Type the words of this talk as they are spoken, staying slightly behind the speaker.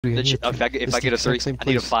If I get a 3, I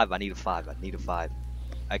need a place. 5. I need a 5. I need a 5.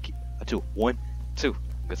 I keep a 2. 1, 2.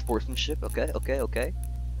 Good sportsmanship. Okay, okay, okay.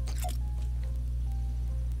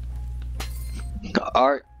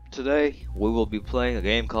 Alright, today we will be playing a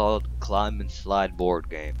game called Climb and Slide board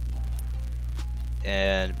game.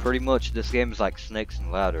 And pretty much this game is like snakes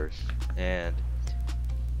and ladders. And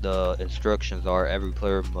the instructions are every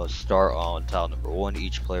player must start on tile number 1.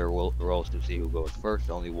 Each player rolls to see who goes first.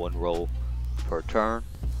 Only one roll per turn.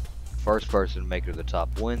 First person to make it to the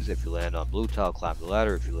top wins. If you land on blue tile, climb the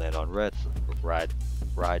ladder. If you land on red, ride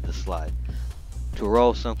the slide. To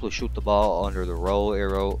roll, simply shoot the ball under the roll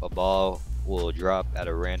arrow. A ball will drop at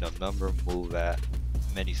a random number, move at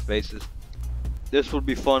many spaces. This would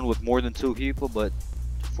be fun with more than 2 people, but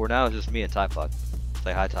for now it's just me and Typod.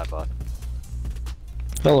 Say hi, Typod.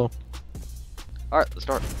 Hello. Alright, let's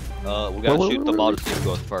start. We gotta shoot the ball to see who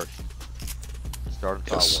goes first. Start on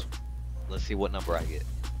tile 1. Let's see what number I get.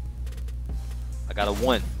 I got a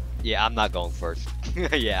 1. Yeah, I'm not going first.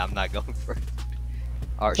 Yeah, I'm not going first.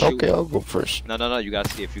 Alright, shoot. Okay, I'll go first. No, you gotta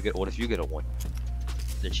see if you get. What if you get a 1?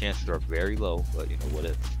 The chances are very low, but you know what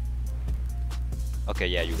if. Okay,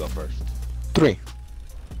 yeah, you go first. 3.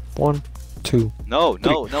 1, 2. No,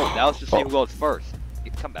 that was to see who goes first.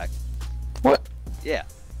 Come back. What? Yeah,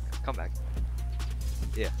 come back.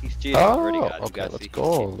 Yeah, he's cheating already, guys. Okay, let's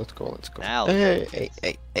go. Now, hey.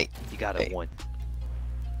 You got a 1.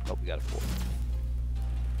 Oh, we got a 4.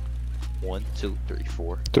 1, 2, 3,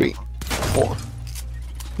 4. 3, 4.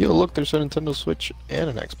 Yo, look, there's a Nintendo Switch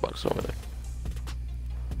and an Xbox over there.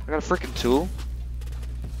 I got a freaking 2.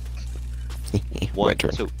 1,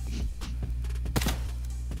 2.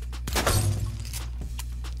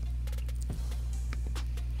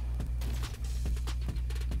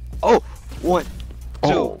 Oh, 1,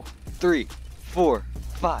 2, 3, 4,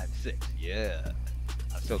 5, 6. Yeah,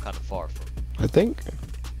 I'm still kind of far from. I think.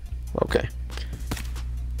 Okay.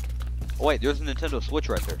 Oh wait, there's a Nintendo Switch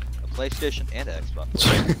right there. A PlayStation and an Xbox.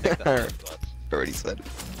 Xbox. Already said it.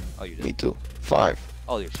 Oh, you did? Me too. 5.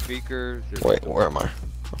 Oh, there's speakers. There's Wait, where am I?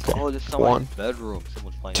 Okay. Oh, there's someone's 1, bedroom.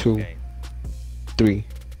 Someone's playing 2, the game. 3,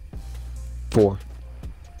 4,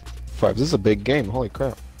 5. This is a big game. Holy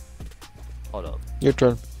crap. Hold up. Your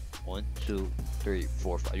turn. 1, 2, 3,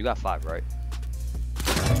 4, 5. You got 5, right?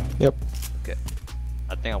 Yep. Okay.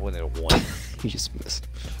 I think I'm winning a 1. You just missed.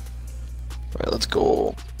 Alright, let's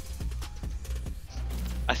go.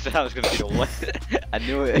 I said I was gonna get a 1. I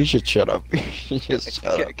knew it. You should shut up. You just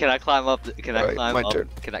shut up. Can I climb up? Can I climb my up? turn.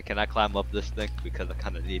 Can I climb up this thing because I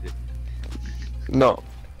kind of need it? No.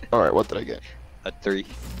 Alright, what did I get? A 3.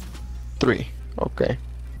 3. Okay.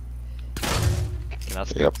 Can I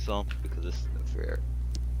skip some because this isn't fair?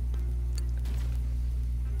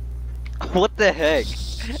 What the heck?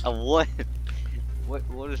 A 1.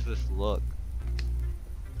 What does this look?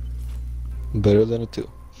 Better than a 2.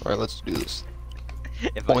 Alright, let's do this.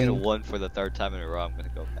 If I get a 1 for the 3rd time in a row, I'm gonna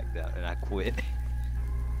go back down and I quit.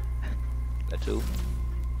 A 2.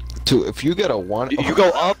 2. If you get a 1, you go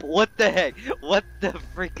up. What the heck? What the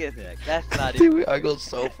freaking heck? That's not even. Dude, I go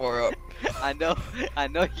so far up. I know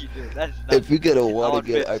you do. That's not. If you get a 1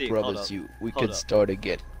 again, 15. I promise you, we Hold could up. start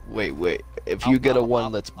again. Wait. If you get a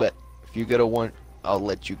 1, let's bet. If you get a 1, I'll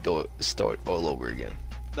let you go start all over again.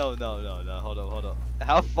 No. Hold up.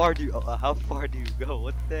 How far do you go?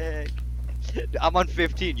 What the heck? I'm on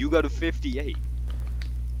 15. You go to 58.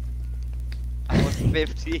 I'm on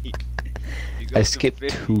 15. You go I to skipped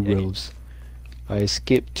 58. 2 rows. I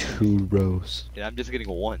skipped 2 rows. Yeah, I'm just getting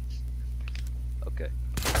a 1. Okay.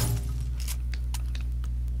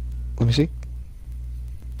 Let me see.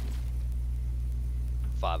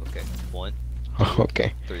 5. Okay. 1,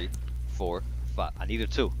 Okay. 3, 4, 5. I need a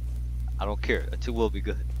 2. I don't care. A 2 will be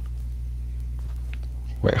good.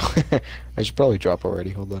 Wait, I should probably drop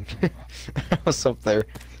already. Hold on. I was up there.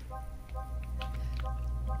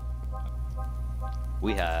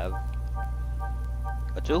 We have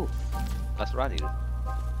a 2. That's what I needed.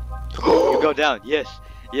 You go down. Yes.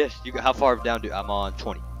 You go. How far down do I'm on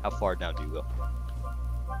 20? How far down do you go?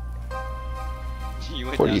 You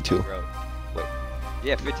went 42. Down the road. Wait.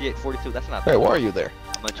 Yeah, 58, 42. That's not. Hey, why are you there?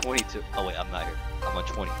 I'm on 22. Oh wait, I'm not here. I'm on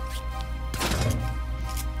 20.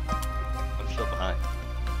 I'm still behind.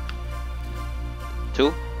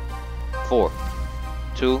 2, 4,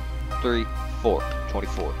 2, 3, 4,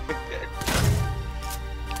 24.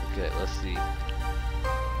 Okay, let's see.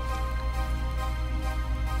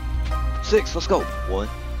 6, let's go. 1,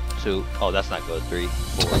 2. Oh, that's not good. 3,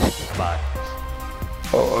 4, 5.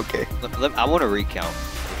 Oh, okay. I want to recount.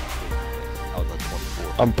 I was on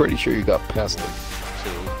 24. I'm pretty sure you got past it.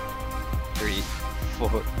 2, 3, 4,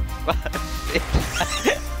 5,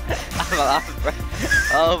 6.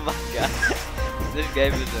 Oh my god. This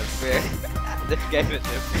game is unfair. This game is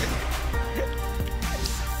unfair.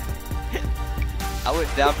 I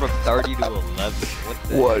went down from 30 to 11. What's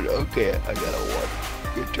that? 1. Okay, I got a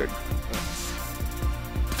 1. Your turn.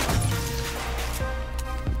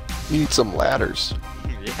 You need some ladders.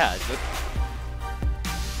 Yeah,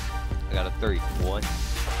 I got a 3. 1, 2.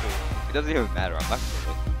 It doesn't even matter. I'm not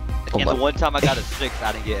gonna win. And the one time I got a 6,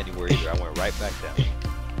 I didn't get anywhere either. I went right back down.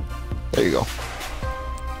 There you go.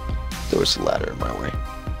 There was a ladder in my way.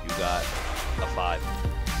 You got a 5.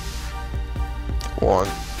 1,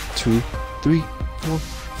 2, 3, 4,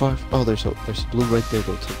 5. Oh, there's blue right there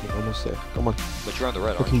though. Take me almost there. Come on. But you're on the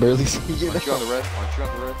red, I aren't can you? barely see you. Aren't you on the red? Aren't you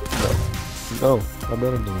on the red? No, I'm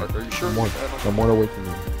not on the red. Are you sure? I'm 1 away from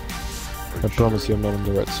you. I promise you I'm not on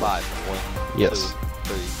the red side. 5. 1, Yes. 2,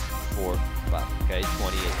 3, 4, 5. Okay,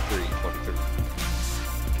 28, 3, 23.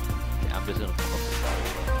 Okay, I'm just gonna come up with that.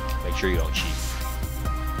 Make sure you don't cheat.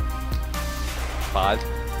 5.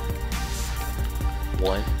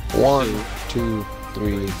 1, 2,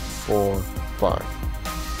 3, 4, 5.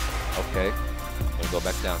 Okay. I'm gonna go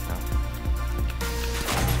back down now.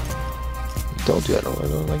 Told you I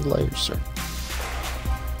don't like liars, sir.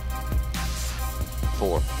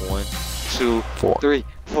 4. 1, 2, 4. 3,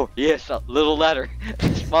 4. Yes, a little ladder.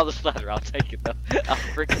 Smallest ladder. I'll take it though. I'll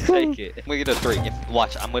freaking take it. I'm gonna get a 3.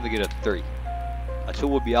 Watch, I'm gonna get a 3. A 2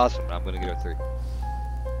 would be awesome, but I'm gonna get a 3.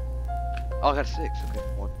 Oh, I got a 6. Okay.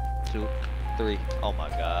 1, 2, 3. Oh my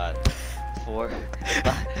god. 4. 5.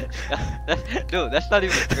 Dude, that's not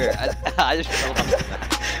even fair. I just fell off the map.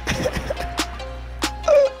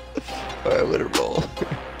 Alright, let it roll.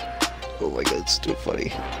 Oh my god, it's too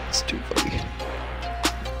funny. It's too funny.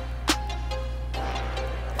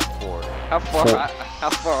 4. How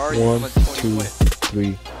far are you? 1, 2,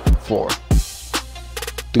 3, 4.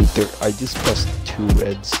 Dude, I just pressed 2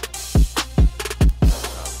 reds.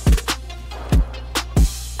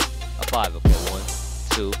 A 5. Okay. 1,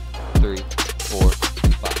 2, 3, 4,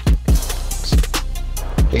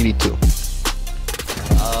 5. 82.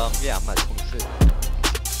 Yeah, I'm at 26.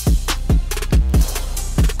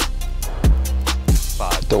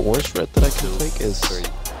 5. The worst red that I can take is 3.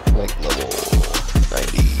 like level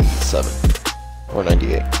 97 or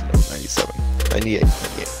 98. No, 97. 98.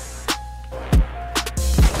 98.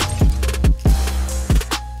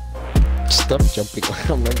 Stop jumping.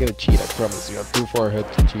 I'm not gonna cheat. I promise you. I'm too far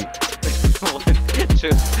ahead to cheat. 1,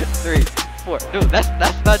 2, 3, 4. Dude,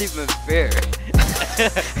 that's not even fair.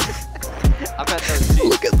 I'm at 13.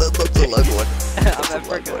 Look at that. That's a line one.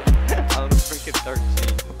 I'm freaking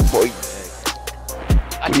 13. Boy.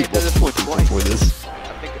 I came down this one twice. For this.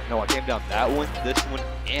 I came down that one, this one,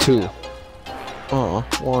 and 2. that one.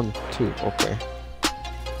 1, 2. Okay.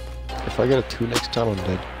 If I get a 2 next time, I'm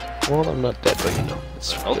dead. Well, I'm not dead, but you know,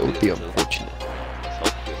 it would be unfortunate. Let's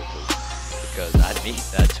hope you get a 2. Because I need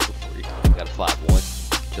that 2 for you. I got a 5. 1,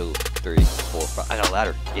 2, 3, 4, 5. I got a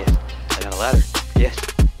ladder. Yes. I got a ladder. Yes.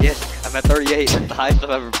 Yes. I'm at 38. That's the highest I've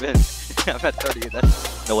ever been. I'm at 38.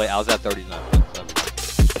 No, wait. I was at 39.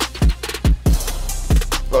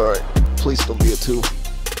 Alright. Please don't be a 2.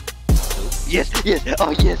 Yes. Yes.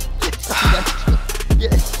 Oh, yes.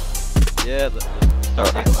 Yes. Yeah.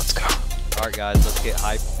 Alright, let's go. Alright, guys. Let's get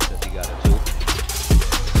hyped. Because he got a 2.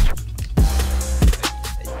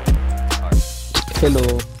 Alright.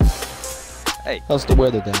 Hello. Hey. How's the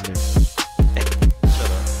weather down there?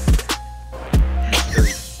 Shut up.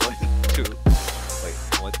 3, 1, 2. Wait,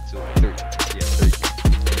 1, 2, 3. Yeah, 3.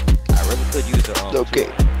 I really could use a Okay.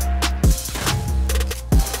 2.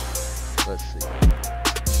 Let's see.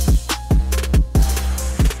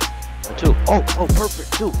 A 2. Oh,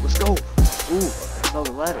 perfect. 2. Let's go. Ooh,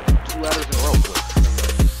 another ladder. 2 ladders in a row. Wait.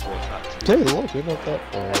 Well, it's not 2. Hey, look, you're not that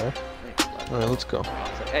far away. Alright, let's go.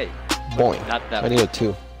 Hey. Boing. Not that. I need a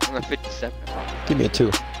 2. I'm at 57. Give me a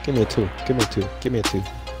 2. Give me a 2. Give me a 2. Give me a 2.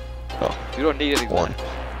 Oh. You don't need any 1, ladders.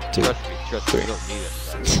 2. Trust me. You 3. don't need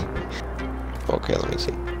it. Okay, let me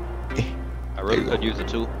see. I really you could go. use a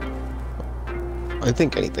 2. I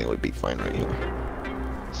think anything would be fine right here.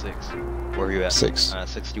 6. Where are you at? 6.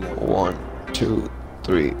 61. 1, 2,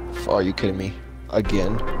 3. Are you kidding me?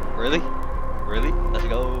 Again? Really? Really? Let's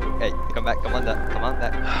go. Hey, come back. Come on back. Come on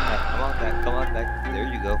back. Come on back. Come on back. There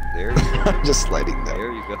you go. There you go. I'm just sliding down.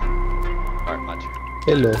 There you go. Alright, my turn.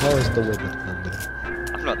 Hello, how is the weather down there?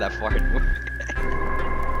 I'm not that far anymore.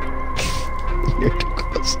 You're too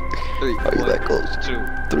close. 3. Are you that close? 2.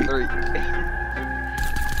 3. 3.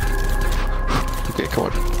 Okay, come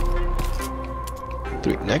on.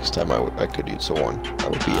 3. Next time I could use a 1. That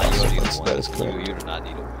would be awesome. That is correct. You do not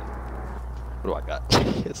need a 1. What do I got?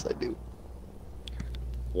 Yes, I do.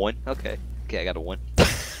 1? Okay. Okay, I got a 1.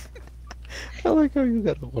 I like how you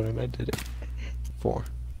got a 1 and I did it. 4.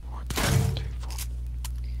 1, 2, 3, 4.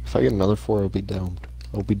 If I get another 4, I'll be doomed.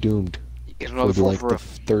 I'll be doomed. You get another It'll be 4 like for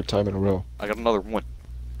the 3rd time in a row. I got another 1.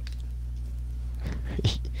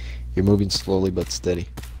 You're moving slowly but steady.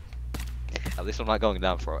 At least I'm not going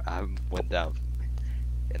down for. I haven't went down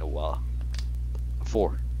in a while.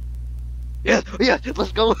 4. Yeah, yeah,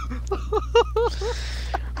 let's go.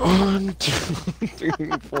 1, 2, 3,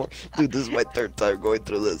 4. Dude, this is my 3rd time going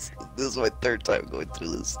through this. This is my 3rd time going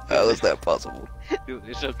through this. How is that possible? Dude,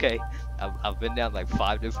 it's okay. I've been down like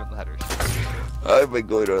 5 different ladders. I've been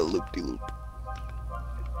going on a loop-de-loop.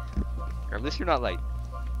 Or at least you're not like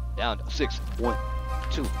down 6. 1,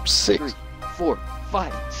 2, 6. 3, 4,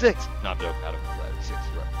 5, 6. No, I'm joking. I don't know that. 6,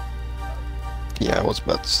 right? Yeah, I was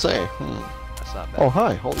about to say. That's not bad. Oh,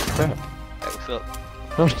 hi. Holy crap. Hey, what's up?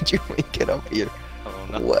 How did you make it up here? Oh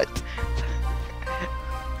no. What?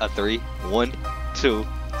 A 3. 1, 2,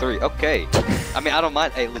 3. Okay. I mean, I don't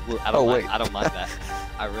mind. Hey, look, I don't mind. wait. I don't mind that.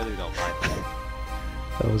 I really don't mind that.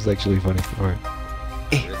 That was actually funny. Alright.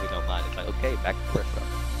 I really don't mind. It's like, okay, back to work.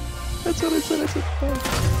 That's what I said. I said,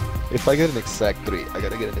 oh. If I get an exact 3, I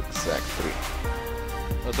gotta get an exact 3.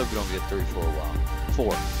 Let's hope we don't get 3 for a while.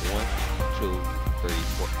 4. 1, 2, 3,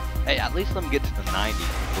 4. Hey, at least let me get to the 90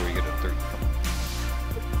 before you get a 3. Come on.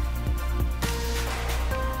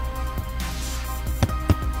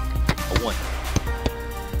 A 1.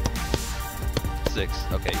 6.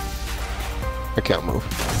 Okay. I can't move.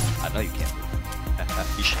 I know you can't move.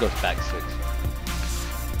 You should go back 6.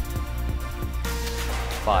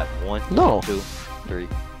 5. 1, No. 2, 3,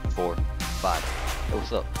 4, 5. Hey,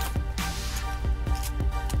 what's up?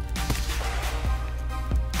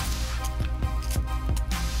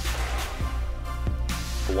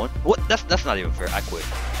 A 1? What? That's not even fair. I quit.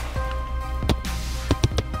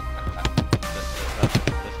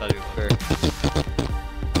 That's not even fair.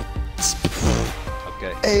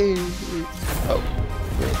 Okay. Hey. Oh.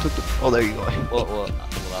 Oh, there you go. Well, I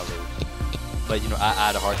lose. But you know, I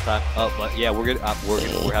had a hard time. Oh, but yeah, we're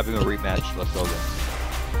having a rematch. Let's go again.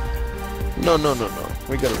 No.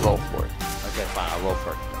 We gotta roll for it. Okay, fine. I'll roll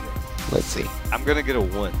first. Let's see. I'm gonna get a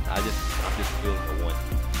 1. I'm just feeling a 1.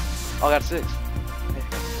 Oh, I got 6.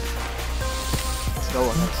 Let's go.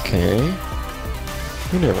 Okay.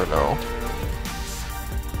 You never know.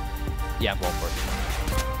 Yeah, I'm going first.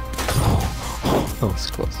 Oh, it's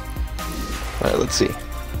close. Alright, let's see.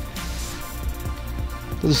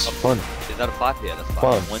 This is fun. Is that a 5? Yeah, that's 5.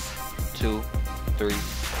 Fun. 1, 2, 3,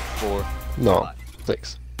 4. No. 5.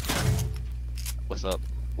 6. What's up?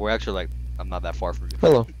 We're actually like, I'm not that far from you.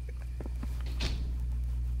 Hello.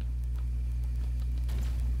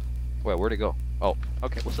 Wait, where'd it go? Oh,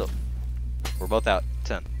 okay, what's up? We're both out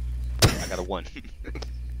 10. I got a 1.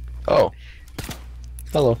 Oh.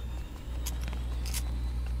 Hello.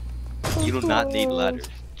 You do not need ladders.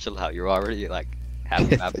 Chill out. You're already like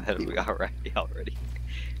half a map ahead of me already.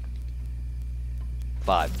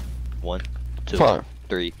 5. 1, 2, 5.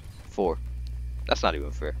 3, 4. That's not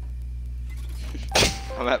even fair.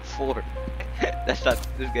 I'm at 4. That's not.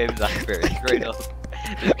 This game is not fair. Straight up.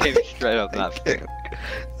 This game is straight up not fair.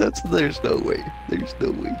 There's no way. There's no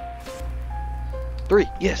way. 3.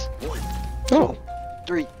 Yes. 1. Oh.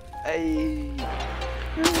 3. Hey.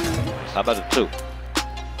 How about a 2?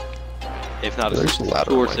 If not a There's 6. a ladder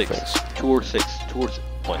 2 or on my 6. face. 2 or 6. 2 or 6.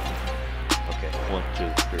 1. Okay. 1, 2,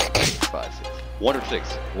 3, 4, 5, 6. 1 or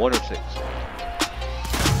 6. 1 or 6.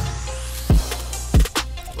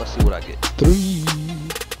 Let's see what I get. 3.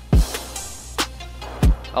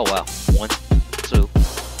 Oh wow. 1, 2,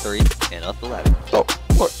 3, and up the ladder. Oh,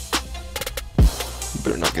 what? You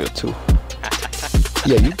better not get a 2.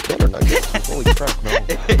 Yeah, you better not get a 2. Holy crap, no.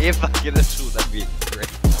 If I get a 2, that'd be great.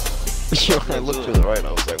 Yo, I looked to the right and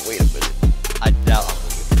I was like, wait a minute. I doubt I'm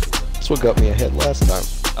gonna get a 2. That's what got me ahead last time.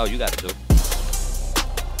 Oh, you got a 2.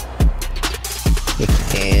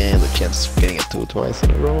 And the chances of getting a 2 twice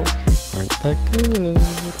in a row aren't that good.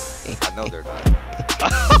 I know they're not.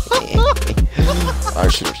 I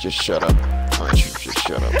should have just shut up. I should have just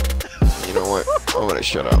shut up. You know what? I'm gonna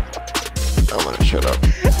shut up. I'm gonna shut up.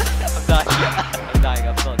 I'm dying. I'm dying.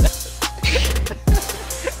 I'm so dead.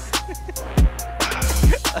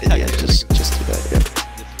 Yeah, just do that,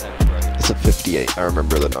 yeah. It's a 58. I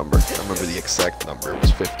remember the number. I remember the exact number. It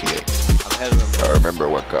was 58. I'm ahead of them. I remember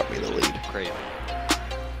what got me the lead. Crazy.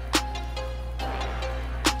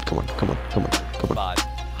 Come on. 5.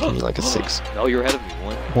 Give me like a 6. No, you're ahead of me.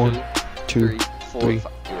 1, 2, 3, 4,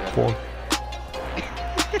 5. You're ahead 4. of me.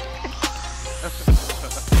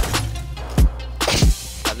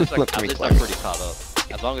 At least I'm pretty caught up.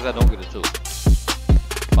 As long as I don't get a 2.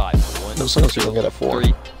 5. 1, No, as long as you don't get a 4.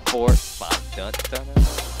 3, 4, 5. Dun, dun, dun,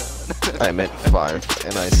 dun. I meant 5,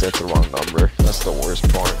 and I said the wrong number. That's the worst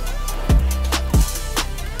part.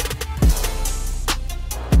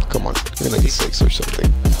 Come on, give me like a 6 or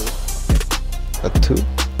something. A 2?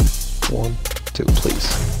 1, 2,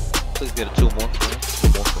 please. Please get a 2 more. 2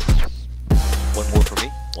 more for me. 1 more for me.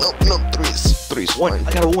 No, no, 3's 3's 1. fine.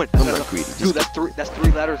 I got a 1. I'm not greedy. Dude, that's 3. That's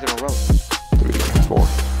 3 ladders in a row. 3, 4.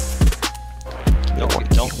 No, one.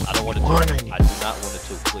 don't. I don't want a 2. One. I do not want a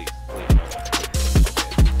 2. Please, please.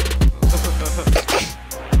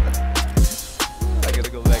 I gotta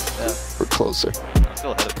go back down. We're closer. I'm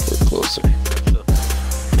still ahead of you. We're closer. Still.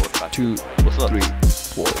 4, 5, 2, What's up? 3,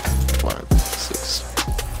 4, 5, 6.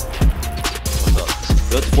 What's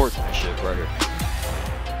up? Good sportsmanship right here.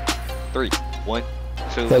 3, 1,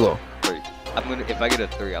 2, Hello. 3. I'm gonna. If I get a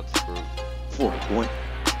 3, I'm screwed. 4, 1,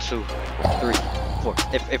 2, 3, 4.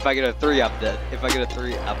 If I get a 3, I'm dead. If I get a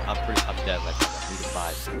 3, I'm dead. Like I need a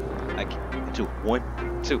 5. I can 2,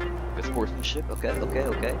 1, 2. Good sportsmanship. Okay, okay,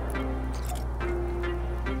 okay.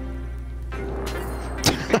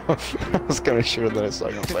 I was kind of sure that I saw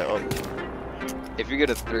you on my own. If you get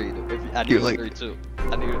a 3, I need You're a like- 3 too.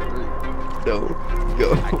 I need a 3. No,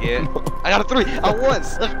 go. I get. I got a 3. I won.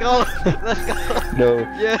 Let's go. Let's go. No,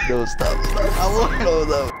 Yeah. no, stop. I won. No,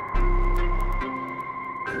 no.